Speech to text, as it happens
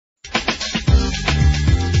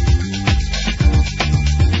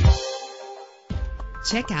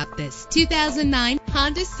Check out this 2009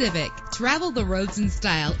 Honda Civic. Travel the roads in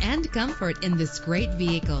style and comfort in this great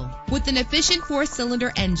vehicle. With an efficient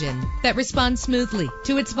 4-cylinder engine that responds smoothly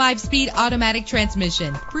to its 5-speed automatic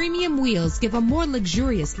transmission, premium wheels give a more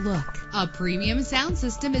luxurious look. A premium sound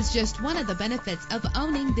system is just one of the benefits of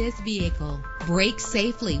owning this vehicle. Brake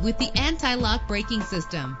safely with the anti-lock braking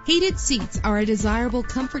system. Heated seats are a desirable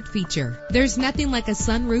comfort feature. There's nothing like a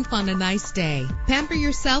sunroof on a nice day. Pamper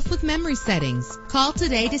yourself with memory settings. Call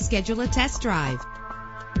today to schedule a test drive.